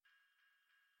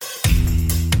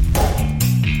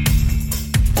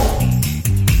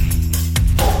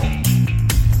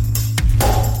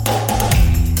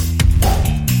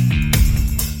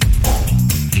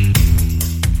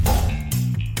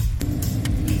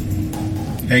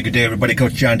Hey, good day, everybody.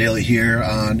 Coach John Daly here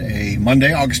on a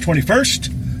Monday, August 21st,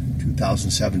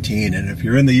 2017. And if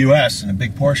you're in the U.S., and a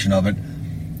big portion of it,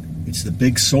 it's the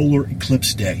big solar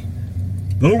eclipse day.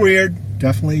 A little weird.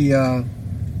 Definitely going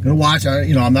to watch.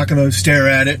 I'm not going to stare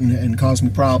at it and cause me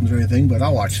problems or anything, but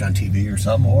I'll watch it on TV or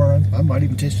something, or I might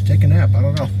even just take a nap. I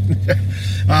don't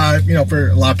know. For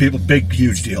a lot of people, big,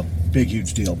 huge deal. Big,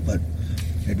 huge deal, but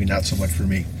maybe not so much for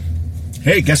me.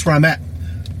 Hey, guess where I'm at?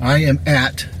 I am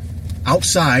at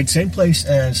outside, same place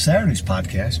as Saturday's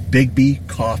podcast, Big B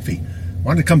Coffee. I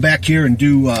wanted to come back here and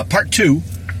do part 2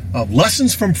 of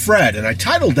Lessons from Fred, and I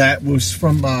titled that was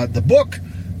from the book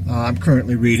I'm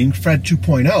currently reading, Fred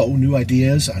 2.0, New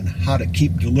Ideas on How to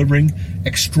Keep Delivering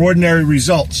Extraordinary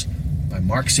Results by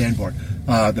Mark Sanborn.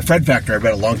 The Fred Factor I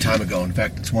read a long time ago. In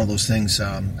fact, it's one of those things,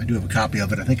 I do have a copy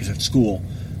of it, I think it's at school,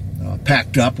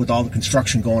 packed up with all the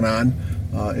construction going on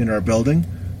in our building.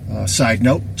 Side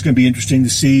note, it's going to be interesting to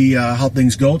see how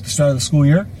things go at the start of the school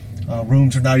year.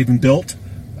 Rooms are not even built.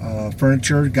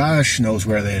 Furniture, gosh knows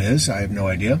where that is. I have no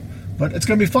idea. But it's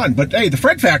going to be fun. But hey, the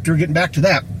Fred Factor, getting back to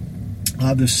that,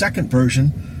 the second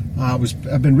version,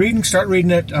 I've been started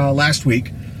reading it last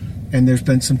week, and there's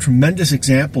been some tremendous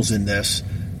examples in this.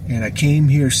 And I came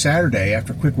here Saturday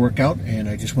after a quick workout, and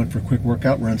I just went for a quick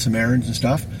workout, run some errands and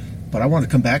stuff. But I wanted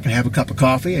to come back and have a cup of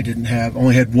coffee.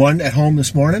 Only had one at home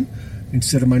this morning,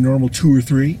 instead of my normal 2 or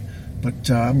 3. But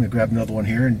I'm going to grab another one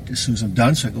here, and as soon as I'm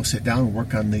done, so I go sit down and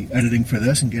work on the editing for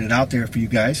this and get it out there for you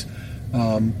guys.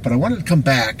 But I wanted to come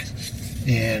back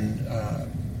and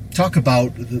talk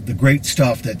about the great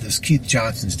stuff that this Keith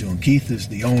Johnson's doing. Keith is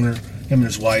the owner, him and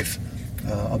his wife,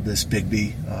 of this Big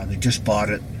B. They just bought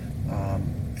it.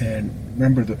 And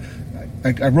remember,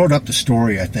 I wrote up the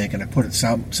story, I think, and I put it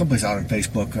someplace out on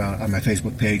Facebook, on my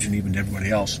Facebook page, and even to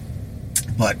everybody else.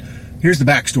 But here's the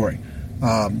backstory.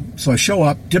 So I show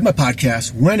up, did my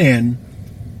podcast, went in,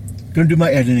 going to do my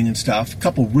editing and stuff. A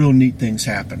couple real neat things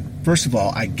happen. First of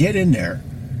all, I get in there,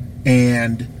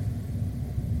 and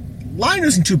line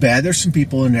isn't too bad. There's some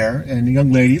people in there, and a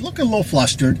young lady looking a little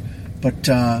flustered, but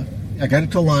I got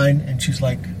into a line, and she's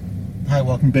like, "Hi,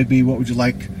 welcome, Big B. What would you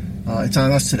like? It's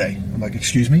on us today." I'm like,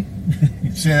 "Excuse me?"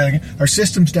 Say that again. "Our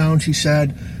system's down," she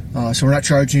said, "so we're not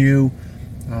charging you.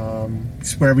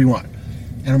 Just whatever you want."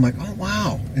 And I'm like, "Oh,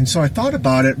 wow." And so I thought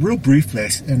about it real briefly,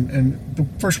 and the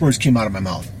first words came out of my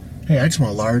mouth. "Hey, I just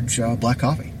want a large black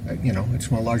coffee. I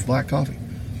just want a large black coffee."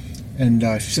 And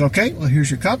she said, "Okay, well, here's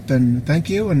your cup, and thank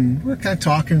you." And we were kind of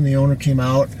talking, and the owner came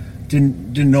out.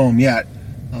 Didn't know him yet.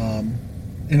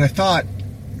 And I thought,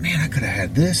 man, I could have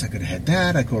had this, I could have had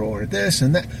that, I could have ordered this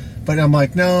and that. But I'm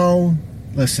like, no,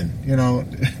 listen,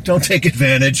 don't take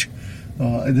advantage.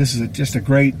 This is just a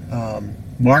great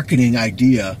marketing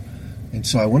idea. And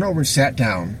so I went over and sat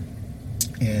down,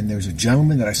 and there's a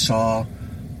gentleman that I saw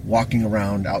walking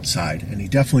around outside, and he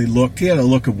had a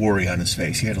look of worry on his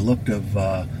face. He had a look of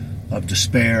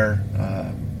despair.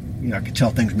 I could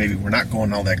tell things maybe were not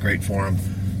going all that great for him.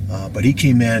 But he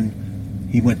came in,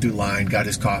 he went through line, got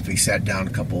his coffee, sat down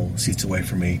a couple seats away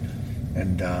from me,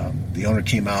 and the owner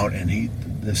came out, and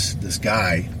this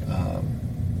guy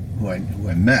who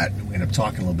I met, we ended up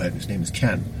talking a little bit, his name is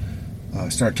Ken,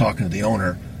 started talking to the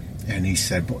owner. And he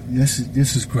said, "Boy, this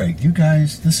is great. You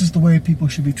guys, this is the way people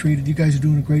should be treated. You guys are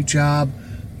doing a great job.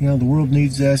 The world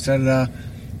needs this, da-da-da."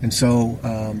 And so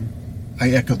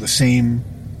I echoed the same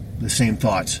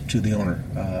thoughts to the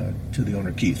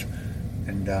owner, Keith.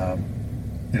 And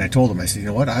I told him, I said, "You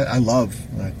know what? I love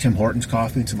Tim Hortons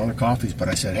coffee and some other coffees, but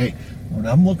I said, hey, when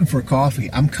I'm looking for a coffee,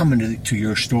 I'm coming to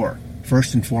your store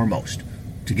first and foremost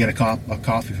to get a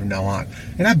coffee from now on."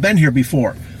 And I've been here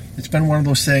before. It's been one of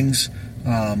those things.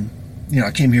 I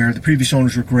came here, the previous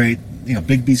owners were great.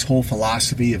 Big B's whole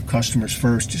philosophy of customers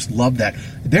first, just love that.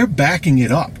 They're backing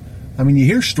it up. I mean, you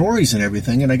hear stories and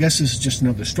everything, and I guess this is just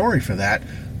another story for that.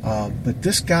 But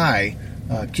this guy,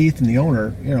 Keith and the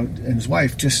owner, and his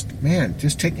wife,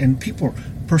 and people,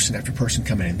 person after person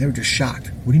coming in, they were just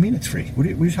shocked. "What do you mean it's free? What are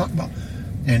you talking about?"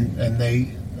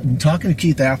 And talking to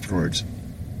Keith afterwards,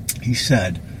 he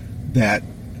said that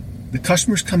the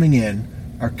customers coming in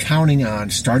are counting on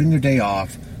starting their day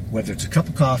off, whether it's a cup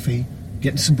of coffee,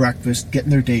 getting some breakfast, getting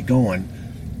their day going.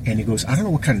 And he goes, "I don't know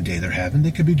what kind of day they're having.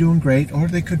 They could be doing great, or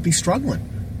they could be struggling,"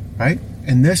 right?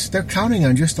 And they're counting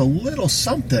on just a little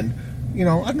something. I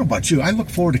don't know about you. I look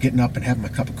forward to getting up and having my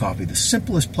cup of coffee. The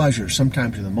simplest pleasures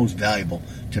sometimes are the most valuable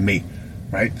to me,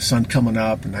 right? The sun coming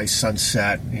up, a nice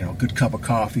sunset, a good cup of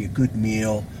coffee, a good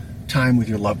meal, time with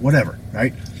your love, whatever,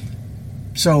 right?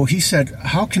 So he said,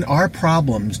 how can our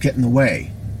problems get in the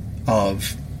way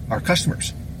of our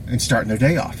customers and starting their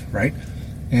day off, right?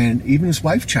 And even his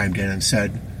wife chimed in and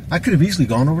said, I could have easily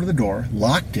gone over to the door,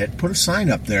 locked it, put a sign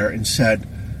up there and said,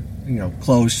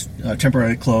 closed,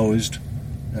 temporarily closed,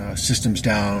 systems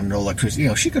down, no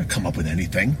electricity. She could have come up with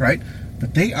anything, right?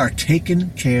 But they are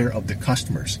taking care of the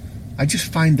customers. I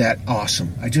just find that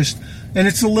awesome. And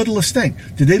it's the littlest thing.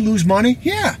 Did they lose money?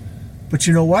 Yeah. But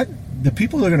you know what? The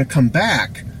people that are going to come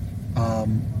back are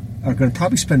going to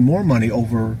probably spend more money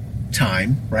over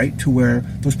time, right? To where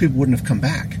those people wouldn't have come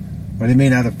back. Or they may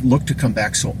not have looked to come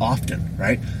back so often,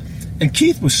 right? And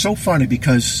Keith was so funny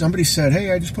because somebody said,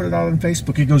 hey, I just put it out on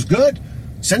Facebook. He goes, good.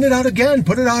 Send it out again.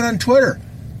 Put it out on Twitter.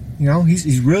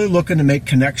 He's really looking to make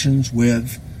connections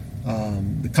with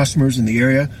the customers in the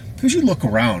area. Because you look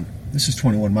around. This is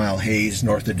 21 Mile Hayes,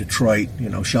 north of Detroit,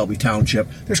 Shelby Township.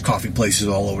 There's coffee places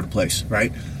all over the place,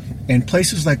 right? And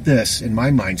places like this, in my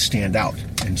mind, stand out.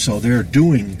 And so they're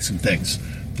doing some things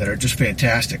that are just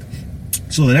fantastic.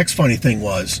 So the next funny thing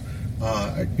was,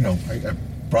 I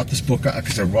brought this book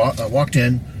because I walked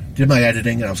in, did my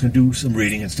editing, and I was going to do some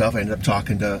reading and stuff. I ended up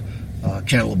talking to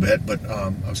Ken a little bit, but I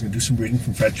was going to do some reading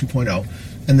from Fred 2.0.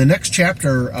 And the next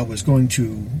chapter I was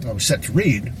set to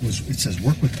read it says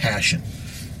Work with Passion.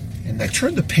 And I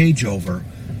turned the page over,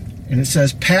 and it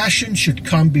says, passion should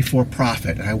come before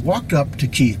profit. And I walked up to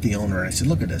Keith, the owner, and I said,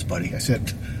 look at this, buddy. I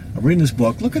said, I'm reading this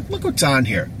book. Look what's on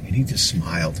here. And he just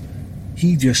smiled.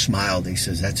 He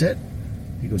says, that's it.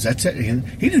 He goes, that's it. And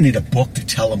he didn't need a book to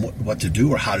tell him what to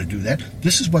do or how to do that.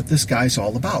 This is what this guy's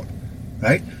all about,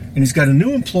 right? And he's got a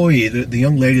new employee, the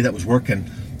young lady that was working,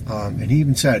 and he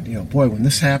even said, boy, when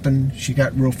this happened, she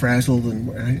got real frazzled.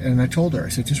 And I told her, I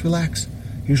said, just relax.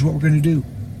 Here's what we're going to do.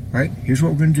 Right? Here's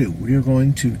what we're going to do. We are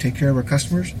going to take care of our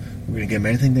customers. We're going to give them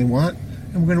anything they want,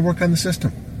 and we're going to work on the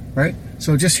system. Right?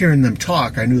 So just hearing them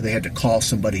talk, I knew they had to call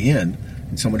somebody in,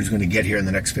 and somebody's going to get here in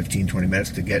the next 15, 20 minutes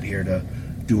to get here to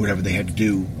do whatever they had to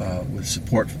do with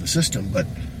support for the system. But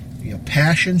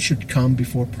passion should come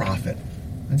before profit.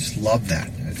 I just love that.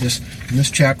 And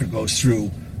this chapter goes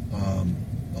through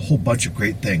a whole bunch of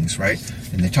great things, right?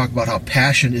 And they talk about how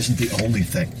passion isn't the only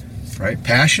thing, right?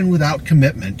 Passion without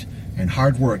commitment and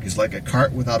hard work is like a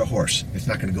cart without a horse. It's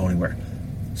not going to go anywhere.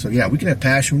 So yeah, we can have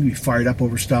passion, we can be fired up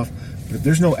over stuff, but if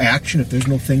there's no action, if there's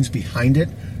no things behind it,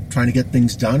 trying to get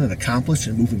things done and accomplished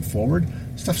and moving forward,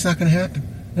 stuff's not going to happen.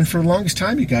 And for the longest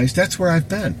time, you guys, that's where I've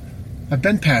been. I've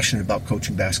been passionate about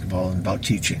coaching basketball and about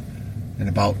teaching and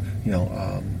about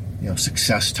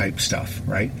success type stuff,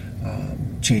 right?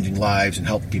 Changing lives and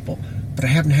helping people. But I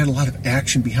haven't had a lot of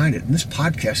action behind it. And this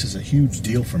podcast is a huge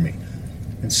deal for me.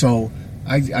 And so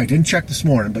I didn't check this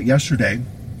morning, but yesterday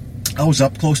I was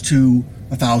up close to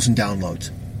 1,000 downloads,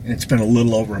 and it's been a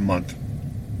little over a month.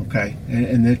 Okay,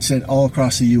 and it's all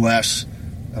across the U.S.,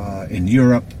 in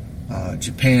Europe,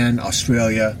 Japan,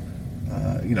 Australia,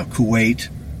 Kuwait,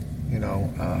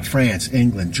 France,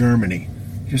 England, Germany.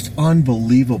 Just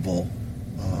unbelievable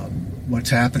what's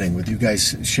happening with you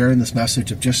guys sharing this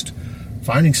message of just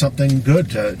finding something good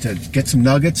to get some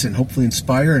nuggets and hopefully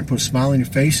inspire and put a smile on your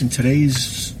face in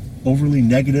today's overly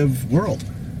negative world,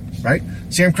 right?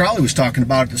 Sam Crowley was talking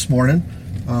about it this morning,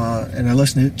 and I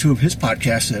listened to his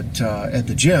podcast at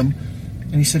the gym,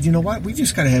 and he said, you know what? We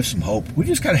just got to have some hope. We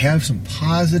just got to have some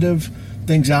positive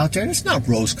things out there, and it's not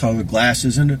rose-colored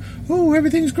glasses and,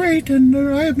 everything's great, and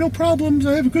I have no problems,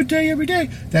 I have a good day every day.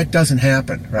 That doesn't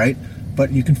happen, right?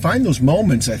 But you can find those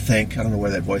moments, I think. I don't know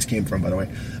where that voice came from, by the way.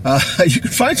 You can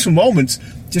find some moments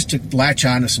just to latch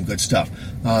on to some good stuff.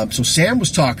 So Sam was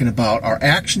talking about our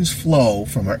actions flow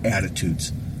from our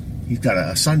attitudes. He's got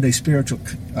a Sunday spiritual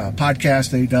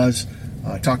podcast that he does,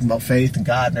 talking about faith and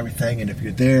God and everything. And if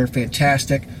you're there,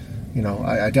 fantastic.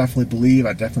 I definitely believe,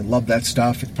 I definitely love that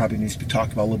stuff. It probably needs to be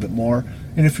talked about a little bit more.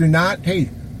 And if you're not, hey,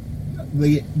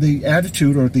 the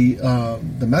attitude or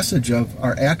the message of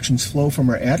our actions flow from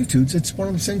our attitudes, it's one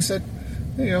of the things that,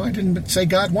 I didn't say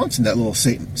God once in that little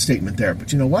statement there.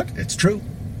 But you know what? It's true,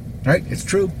 right? It's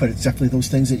true, but it's definitely those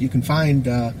things that you can find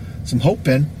some hope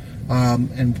in.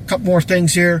 And a couple more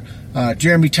things here.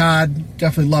 Jeremy Todd,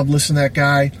 definitely love listening to that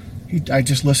guy. I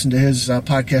just listened to his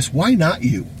podcast, Why Not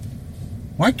You?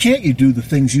 Why can't you do the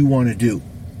things you want to do,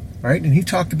 right? And he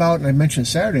talked about, and I mentioned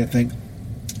Saturday, I think,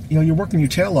 you're working your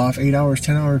tail off 8 hours,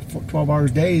 10 hours, 12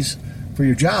 hours days for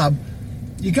your job.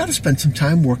 You got to spend some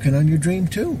time working on your dream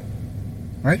too,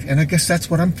 right? And I guess that's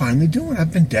what I'm finally doing.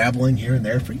 I've been dabbling here and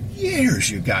there for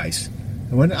years, you guys.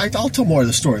 And I'll tell more of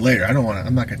the story later.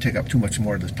 I'm not going to take up too much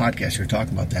more of this podcast here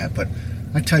talking about that. But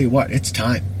I tell you what, it's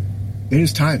time. It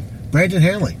is time. Brandon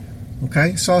Hanley,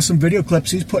 okay, saw some video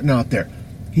clips he's putting out there.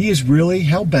 He is really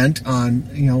hell-bent on,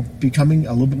 becoming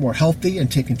a little bit more healthy and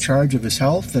taking charge of his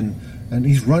health, and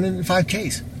he's running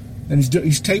 5Ks.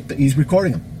 And he's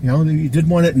recording them. He did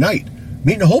one at night.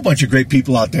 Meeting a whole bunch of great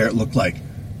people out there, it looked like.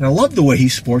 And I love the way he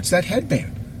sports that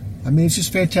headband. I mean, it's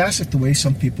just fantastic the way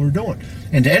some people are doing.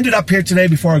 And to end it up here today,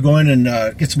 before I go in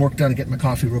and get some work done and get my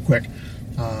coffee real quick,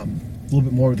 a little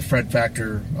bit more of the Fred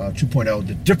Factor 2.0,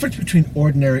 the difference between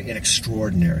ordinary and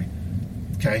extraordinary.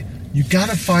 Okay? You got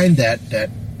to find that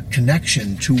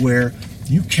connection to where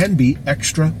you can be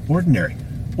extraordinary.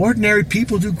 Ordinary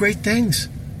people do great things.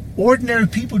 Ordinary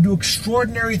people do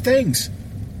extraordinary things.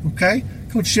 Okay?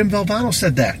 Coach Jim Valvano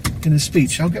said that in his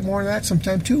speech. I'll get more of that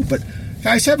sometime too. But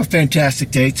guys, have a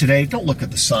fantastic day today. Don't look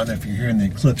at the sun if you're here in the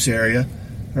eclipse area.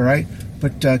 All right?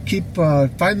 But keep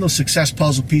find those success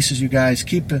puzzle pieces, you guys.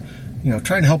 Keep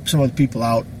trying to help some other people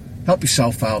out. Help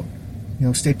yourself out.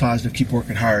 Stay positive. Keep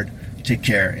working hard. Take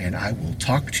care. And I will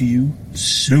talk to you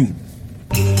soon.